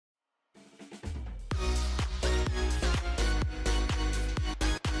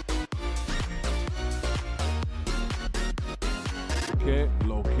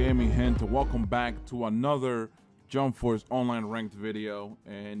Lo que mi gente, welcome back to another Jump Force online ranked video.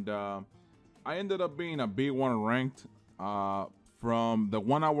 And I ended up being a B1 ranked from the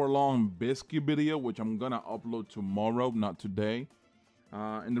 1 hour long Biscuit video, which I'm gonna upload tomorrow, not today.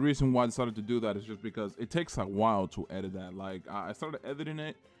 And the reason why I decided to do that is just because it takes a while to edit that. Like, I started editing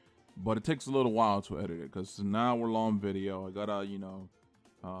it, but it takes a little while to edit it because it's an hour long video. I gotta, you know,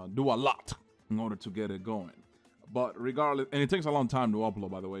 do a lot in order to get it going. But regardless, and it takes a long time to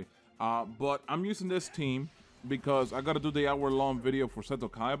upload, by the way. But I'm using this team because I gotta do the hour-long video for Seto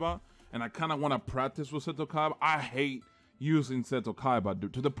Kaiba, and I kind of want to practice with Seto Kaiba. I hate using Seto Kaiba,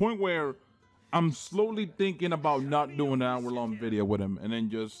 dude, to the point where I'm slowly thinking about not doing an hour-long video with him and then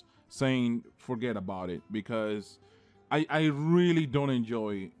just saying forget about it, because I really don't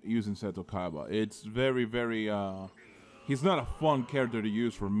enjoy using Seto Kaiba. It's very, very, he's not a fun character to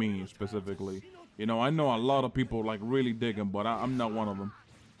use for me specifically. You know a lot of people like really dig him, but I'm not one of them.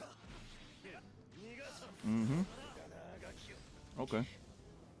 Okay.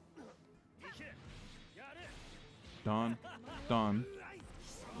 Done. Done.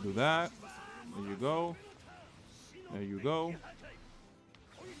 Do that. There you go. There you go.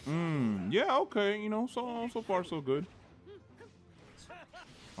 Yeah, okay, you know, so far so good.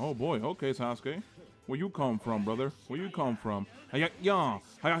 Oh boy, okay, Sasuke. Where you come from, brother? Where you come from? Okay,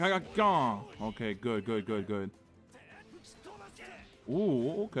 good, good, good, good.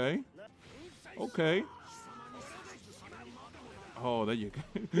 Ooh, okay. Okay. Oh, there you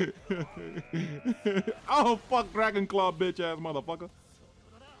go. Oh, fuck, Dragon Claw, bitch ass motherfucker.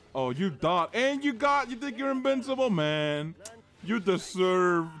 Oh, you thought, and you think you're invincible, man. You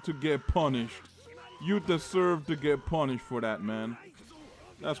deserve to get punished. You deserve to get punished for that, man.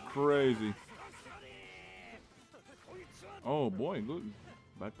 That's crazy. Oh boy, good.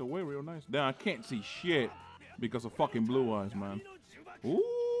 Backed away real nice. Damn, I can't see shit because of fucking blue eyes, man.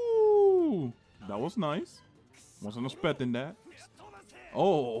 Ooh, that was nice. Wasn't expecting that.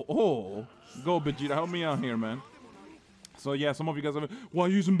 Oh, go Vegeta, help me out here, man. So yeah, some of you guys are, why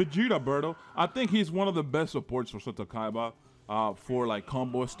using Vegeta, Berto? I think he's one of the best supports for Seto Kaiba for like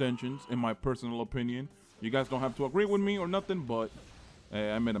combo extensions, in my personal opinion. You guys don't have to agree with me or nothing, but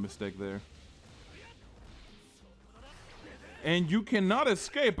hey, I made a mistake there. And you cannot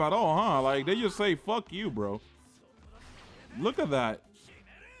escape at all, huh? Like, they just say, fuck you, bro. Look at that.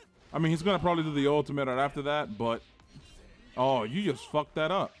 I mean, he's gonna probably do the ultimate right after that, but... Oh, you just fucked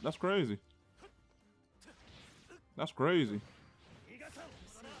that up. That's crazy. That's crazy.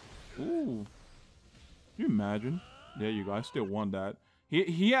 Ooh. Can you imagine? There you go. I still won that.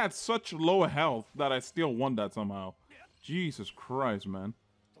 He had such low health that I still won that somehow. Jesus Christ, man.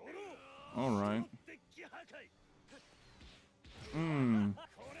 Alright.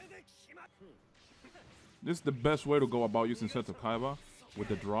 This is the best way to go about using Seto Kaiba with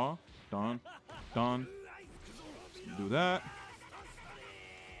the draw. Done. Done. Do that.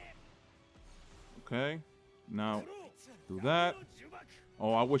 Okay. Now do that.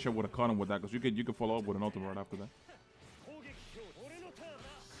 Oh, I wish I would have caught him with that, because you could follow up with an ultimate right after that.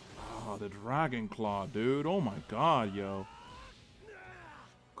 Oh, the Dragon Claw, dude. Oh my god, yo.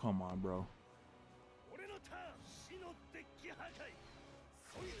 Come on, bro.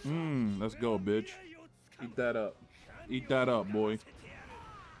 Let's go, bitch. Eat that up. Eat that up, boy.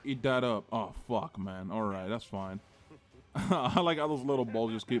 Eat that up. Oh, fuck, man. Alright, that's fine. I like how those little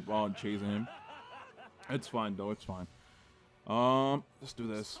balls just keep on chasing him. It's fine, though. It's fine. Let's do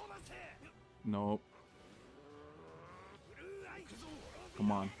this. Nope.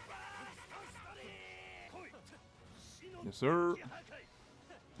 Come on. Yes, sir.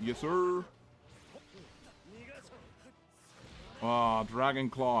 Yes, sir. Oh, Dragon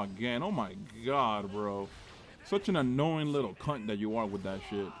Claw again. Oh my god, bro. Such an annoying little cunt that you are with that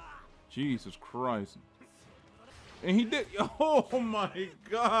shit. Jesus Christ. And he did. Oh my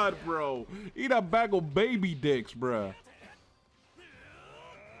god, bro. Eat a bag of baby dicks, bruh.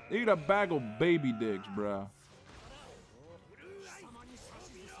 Eat a bag of baby dicks, bruh.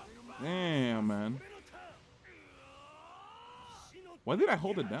 Damn, man. Why did I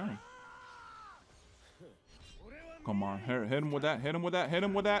hold it down? Come on, hit him with that, hit him with that, hit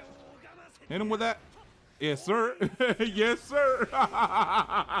him with that. Hit him with that. Yes, sir. Yes, sir.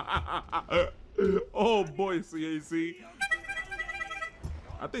 Oh, boy, CAC.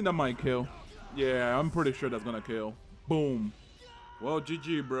 I think that might kill. Yeah, I'm pretty sure that's gonna kill. Boom. Well,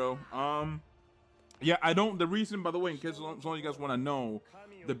 GG, bro. Yeah, I don't, the reason, by the way, in case some of you guys want to know,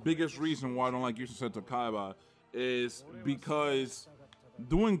 the biggest reason why I don't like using Seto Kaiba is because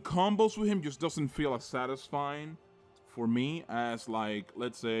doing combos with him just doesn't feel as satisfying for me as, like,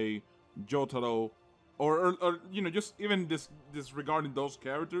 let's say, Jotaro or you know, just even disregarding those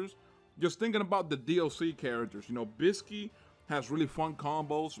characters, just thinking about the DLC characters. You know, Bisky has really fun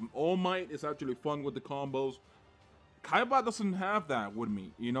combos. All Might is actually fun with the combos. Kaiba doesn't have that with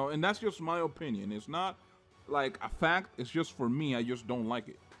me, you know, and that's just my opinion. It's not like a fact. It's just for me. I just don't like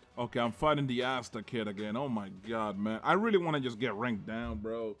it. Okay, I'm fighting the Asta kid again. Oh my god, man. I really want to just get ranked down,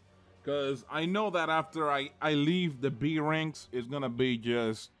 bro. Because I know that after I leave the B ranks, it's going to be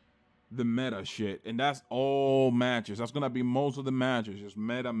just the meta shit. And that's all matches. That's going to be most of the matches. Just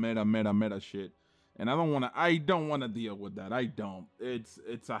meta shit. And I don't want to deal with that. I don't.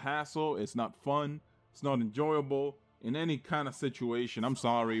 It's a hassle. It's not fun. It's not enjoyable in any kind of situation. I'm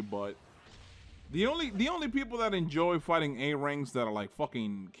sorry, but the only people that enjoy fighting A ranks that are like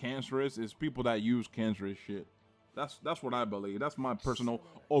fucking cancerous is people that use cancerous shit. That's what I believe. That's my personal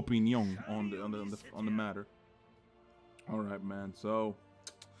opinion on the matter. All right, man. So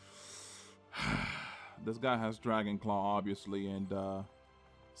this guy has Dragon Claw, obviously, and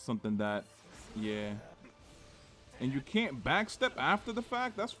something that, yeah. And you can't backstep after the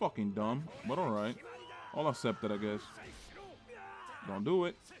fact. That's fucking dumb. But all right, I'll accept it, I guess. Don't do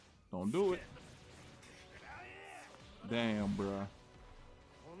it. Don't do it. Damn, bruh.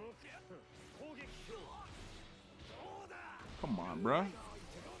 Come on, bruh.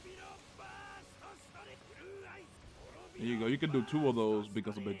 There you go. You can do 2 of those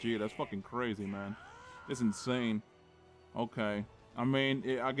because of Vegeta. That's fucking crazy, man. It's insane. Okay. I mean,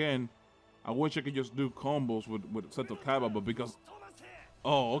 again, I wish I could just do combos with Seto Kaiba, but because...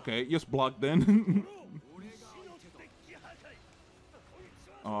 Oh, okay. Just block then.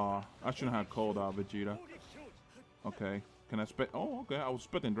 Oh, I shouldn't have called out Vegeta. Okay. Can I spit? Oh, okay. I was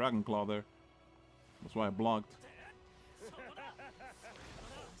spitting Dragon Claw there. That's why I blocked.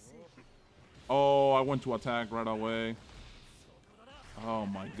 Oh, I went to attack right away. Oh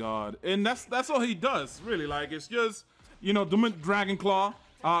my god. And that's all he does, really. Like, it's just, you know, do Dragon Claw,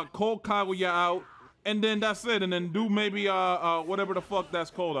 call Kaguya out, and then that's it. And then do maybe whatever the fuck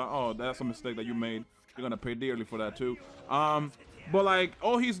that's called. Oh, that's a mistake that you made. You're gonna pay dearly for that too. But like,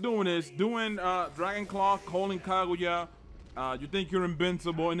 all he's doing is doing Dragon Claw, calling Kaguya. You think you're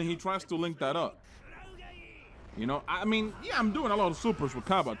invincible, and then he tries to link that up. You know, I mean, yeah, I'm doing a lot of supers with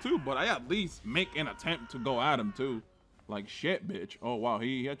Kaiba too, but I at least make an attempt to go at him too. Like, shit, bitch. Oh, wow,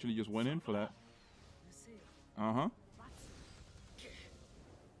 he actually just went in for that. Uh-huh.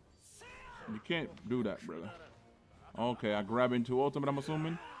 You can't do that, brother. Okay, I grab into ultimate, I'm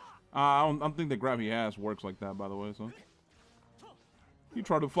assuming. I don't think the grab he has works like that, by the way, so. You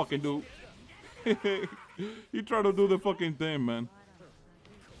try to fucking do... You try to do the fucking thing, man.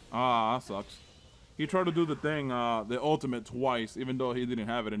 Ah, that sucks. He tried to do the thing, the ultimate twice, even though he didn't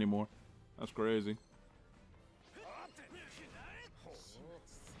have it anymore. That's crazy.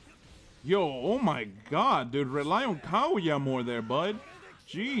 Yo, oh my god, dude. Rely on Kaguya more there, bud.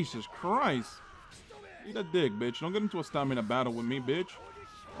 Jesus Christ. Eat a dick, bitch. Don't get into a stamina battle with me, bitch.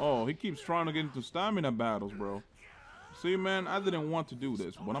 Oh, he keeps trying to get into stamina battles, bro. See, man, I didn't want to do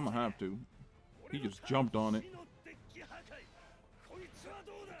this, but I'm gonna have to. He just jumped on it.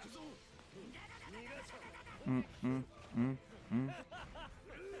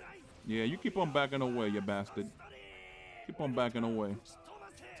 Yeah, you keep on backing away, you bastard. Keep on backing away.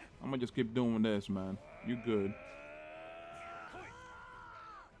 I'm gonna just keep doing this, man. You good.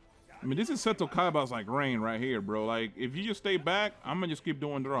 I mean, this is Seto Kaiba's like rain right here, bro. Like, if you just stay back, I'm gonna just keep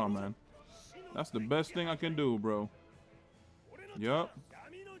doing draw, man. That's the best thing I can do, bro. Yup.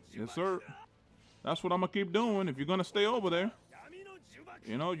 Yes, sir. That's what I'm gonna keep doing if you're gonna stay over there.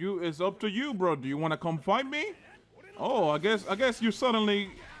 You know, it's up to you, bro. Do you want to come fight me? Oh, I guess you suddenly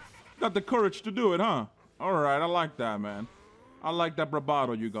got the courage to do it, huh? All right, I like that, man. I like that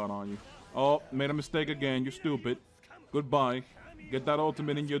bravado you got on you. Oh, made a mistake again. You stupid. Goodbye. Get that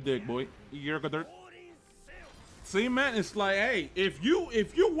ultimate in your dick, boy. See, man, it's like, hey, if you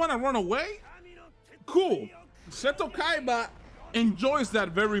want to run away, cool. Seto Kaiba enjoys that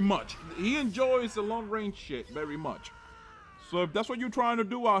very much. He enjoys the long range shit very much. So if that's what you're trying to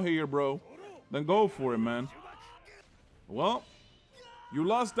do out here, bro, then go for it, man. Well, you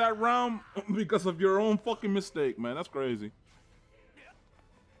lost that round because of your own fucking mistake, man. That's crazy.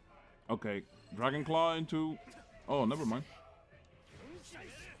 Okay, Dragon Claw into... Oh, never mind.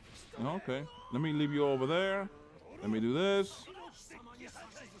 Okay, let me leave you over there. Let me do this.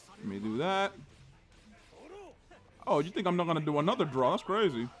 Let me do that. Oh, you think I'm not gonna do another draw? That's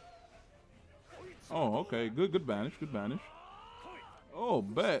crazy. Oh, okay, good banish, good banish. Oh,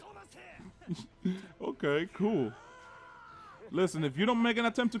 bet. Okay, cool. Listen, if you don't make an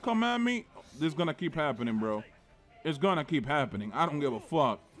attempt to come at me, this is gonna keep happening, bro. It's gonna keep happening. I don't give a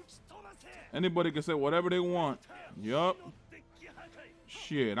fuck. Anybody can say whatever they want. Yup.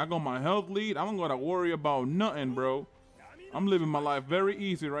 Shit, I got my health lead. I don't gotta worry about nothing, bro. I'm living my life very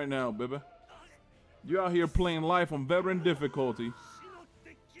easy right now, baby. You out here playing life on veteran difficulty.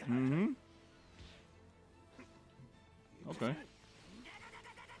 Mm-hmm. Okay.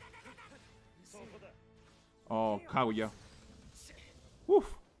 Oh, Kaguya. Woof.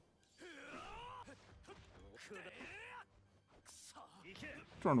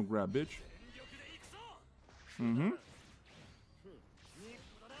 Trying to grab, bitch. Mm-hmm.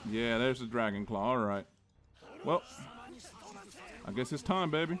 Yeah, there's the Dragon Claw. All right. Well, I guess it's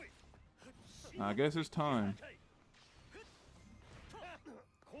time, baby. I guess it's time.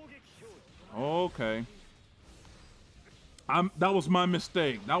 Okay. That was my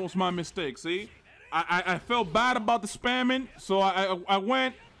mistake. That was my mistake. See, I felt bad about the spamming, so I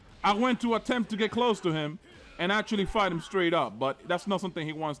went to attempt to get close to him and actually fight him straight up. But that's not something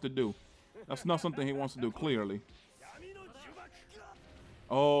he wants to do. That's not something he wants to do, clearly.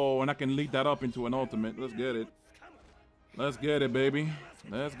 Oh, and I can lead that up into an ultimate. Let's get it. Let's get it, baby.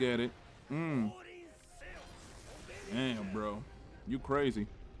 Let's get it. Damn, bro. You crazy.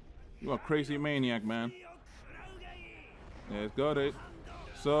 You a crazy maniac, man. Let's got it.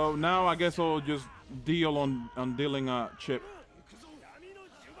 So now I guess I'll just deal on dealing a chip.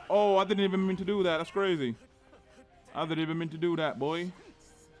 Oh, I didn't even mean to do that. That's crazy. I didn't even mean to do that, boy.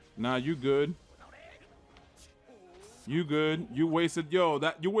 Nah, you good. You good. You wasted,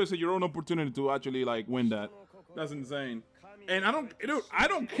 you wasted your own opportunity to actually like win that. That's insane. And I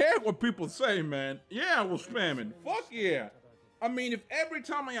don't care what people say, man. Yeah, I was spamming. Fuck yeah. I mean, if every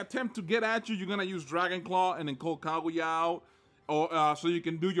time I attempt to get at you, you're gonna use Dragon Claw and then call Kaguya out, or so you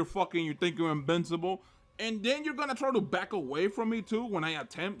can do your fucking, you think you're invincible, and then you're gonna try to back away from me too when I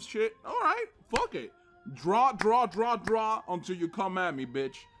attempt shit. All right, fuck it. Draw until you come at me,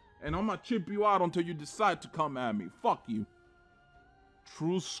 bitch. And I'm gonna chip you out until you decide to come at me. Fuck you.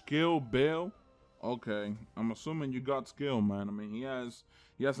 True skill, Bill. Okay, I'm assuming you got skill, man. I mean, he has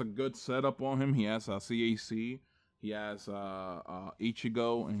a good setup on him. He has a CAC. He has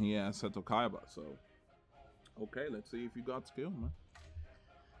Ichigo, and he has Seto Kaiba. So, okay, let's see if you got skill, man.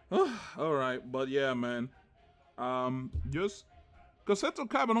 All right, but yeah, man. Just because Seto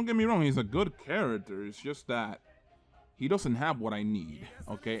Kaiba, don't get me wrong, he's a good character. It's just that he doesn't have what I need,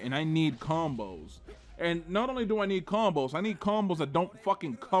 okay? And I need combos. And not only do I need combos that don't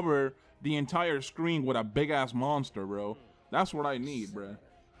fucking cover the entire screen with a big-ass monster, bro. That's what I need, bro.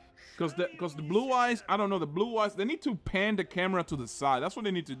 Because the blue eyes, I don't know, the blue eyes, they need to pan the camera to the side. That's what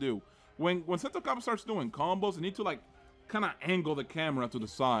they need to do. When Seto Kaiba starts doing combos, they need to, like, kind of angle the camera to the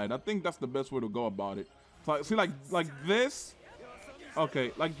side. I think that's the best way to go about it. So, see, like this?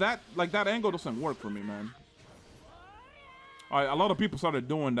 Okay, like that angle doesn't work for me, man. Alright, a lot of people started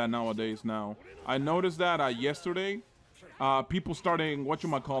doing that nowadays now. I noticed that yesterday, people starting,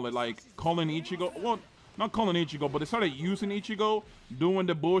 whatchamacallit, like calling Ichigo, well, not calling Ichigo, but they started using Ichigo, doing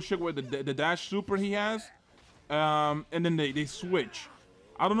the bullshit with the dash super he has, and then they switch.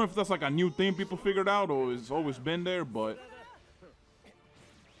 I don't know if that's like a new thing people figured out or it's always been there, but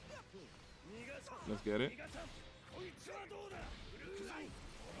let's get it.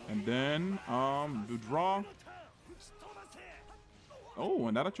 And then, do draw. Oh,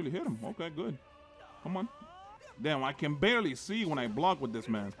 and that actually hit him. Okay, good. Come on. Damn, I can barely see when I block with this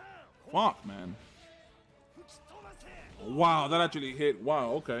man. Fuck, man. Wow, that actually hit.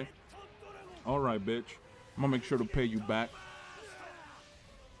 Wow, okay. All right, bitch. I'm gonna make sure to pay you back.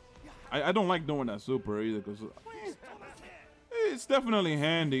 I don't like doing that super either because it's definitely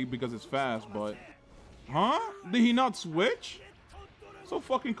handy because it's fast, but... Huh? Did he not switch? So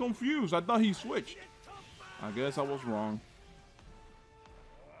fucking confused. I thought he switched. I guess I was wrong.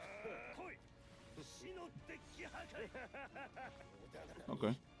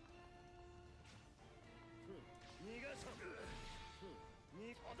 Okay.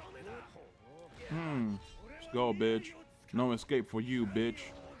 Let's go, bitch. No escape for you, bitch.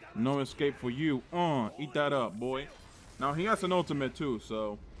 No escape for you. Eat that up, boy. Now, he has an ultimate, too,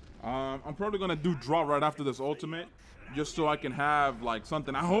 so... I'm probably gonna do draw right after this ultimate. Just so I can have, like,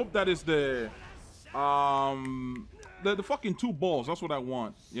 something. I hope that is the fucking 2 balls. That's what I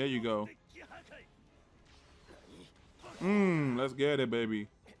want. There you go. Let's get it, baby.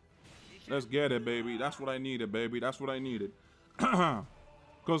 Let's get it, baby. That's what I needed, baby. That's what I needed.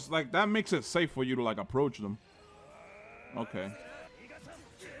 Because, like, that makes it safe for you to, like, approach them. Okay.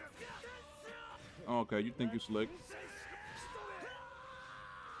 Okay, you think you slick.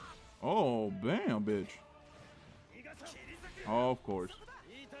 Oh, bam, bitch. Oh, of course.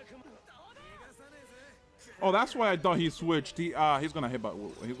 Oh, that's why I thought he switched. He's gonna hit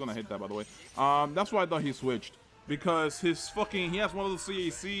that, by the way. That's why I thought he switched, because he has one of those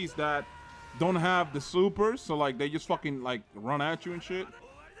CACs that don't have the supers, so like they just fucking like run at you and shit.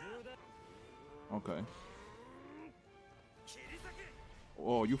 Okay.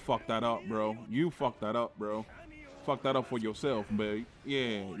 Oh, you fucked that up, bro. You fucked that up, bro. Fuck that up for yourself, babe.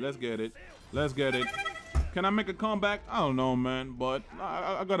 Yeah, let's get it. Let's get it. Can I make a comeback? I don't know, man, but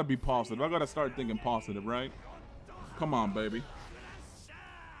I gotta be positive. I gotta start thinking positive, right? Come on, baby.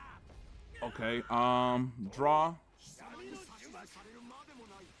 Okay, draw.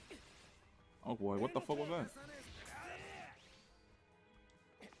 Oh boy, what the fuck was that?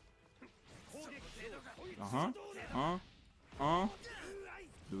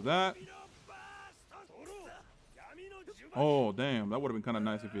 Do that. Oh, damn, that would have been kind of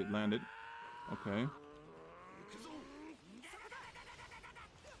nice if it landed. Okay.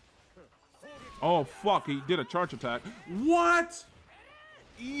 Oh, fuck, he did a charge attack. What?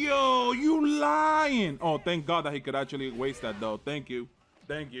 Yo, you lying. Oh, thank God that he could actually waste that, though. Thank you.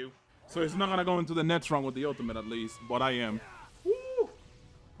 Thank you. So he's not going to go into the next round with the ultimate, at least. But I am. Woo.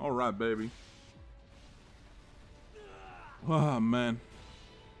 All right, baby. Oh, man.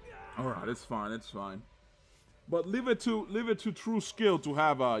 All right, it's fine. It's fine. But leave it to true skill to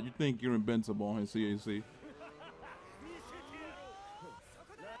have, you think you're invincible in CAC.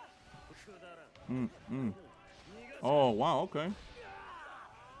 Oh, wow, okay.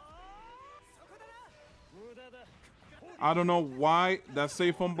 I don't know why that's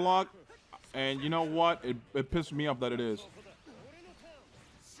safe on block, and you know what? It pissed me off that it is.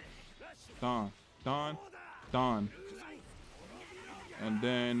 Done. Done. Done. And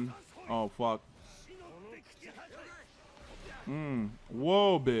then, oh, fuck.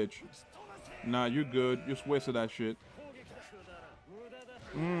 Whoa, bitch. Nah, you good. Just wasted that shit.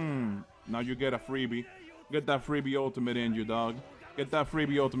 Now you get a freebie. Get that freebie ultimate in you, dog. Get that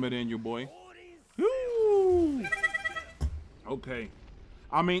freebie ultimate in you, boy. Woo! Okay.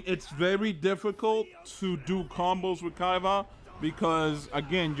 I mean, it's very difficult to do combos with Kaiba because,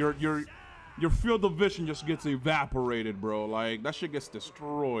 again, your field of vision just gets evaporated, bro. Like, that shit gets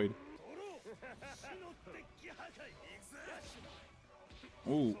destroyed.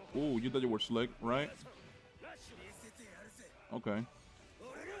 Ooh, you thought you were slick, right? Okay.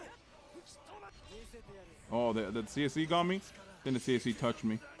 Oh, the CSE got me? Then the CSE touched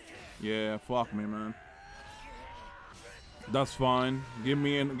me. Yeah, fuck me, man. That's fine. Give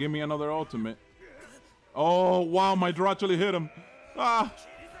me another ultimate. Oh, wow, my draw actually hit him. Ah!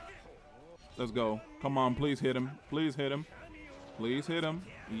 Let's go. Come on, please hit him. Please hit him. Please hit him.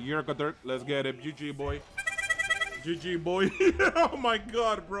 Yerkaturk, let's get it. GG, boy. GG, boy. Oh, my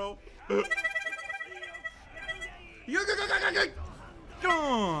God, bro. Come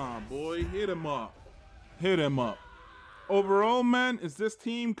on, boy. Hit him up. Hit him up. Overall, man, is this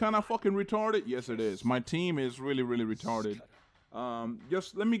team kind of fucking retarded? Yes, it is. My team is really, really retarded.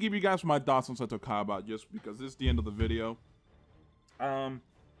 Just let me give you guys my thoughts on Seto Kaiba, just because this is the end of the video.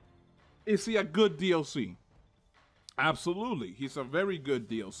 Is he a good DLC? Absolutely. He's a very good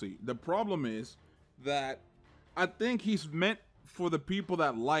DLC. The problem is that I think he's meant for the people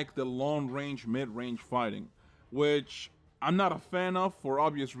that like the long-range, mid-range fighting, which I'm not a fan of for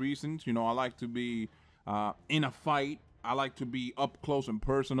obvious reasons. You know, I like to be in a fight. I like to be up close and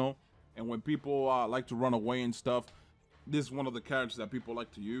personal. And when people like to run away and stuff, this is one of the characters that people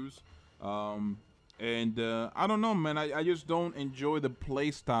like to use. I don't know, man. I just don't enjoy the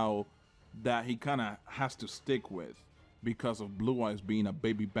playstyle that he kind of has to stick with because of Blue Eyes being a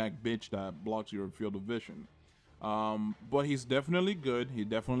baby back bitch that blocks your field of vision. But he's definitely good. He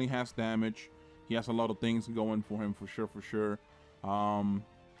definitely has damage. He has a lot of things going for him, for sure.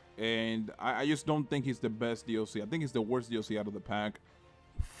 And I just don't think he's the best DLC. I think he's the worst DLC out of the pack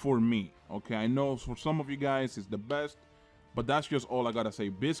for me. Okay, I know for some of you guys he's the best, but that's just all I gotta say.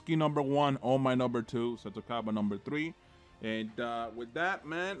 Bisky #1, All Might #2, Seto Kaiba #3. And with that,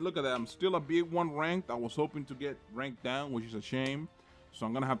 man, look at that. I'm still a B1 ranked. I was hoping to get ranked down, which is a shame. So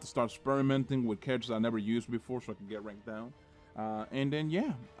I'm gonna have to start experimenting with characters I never used before so I can get ranked down. And then,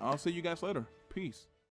 yeah, I'll see you guys later. Peace.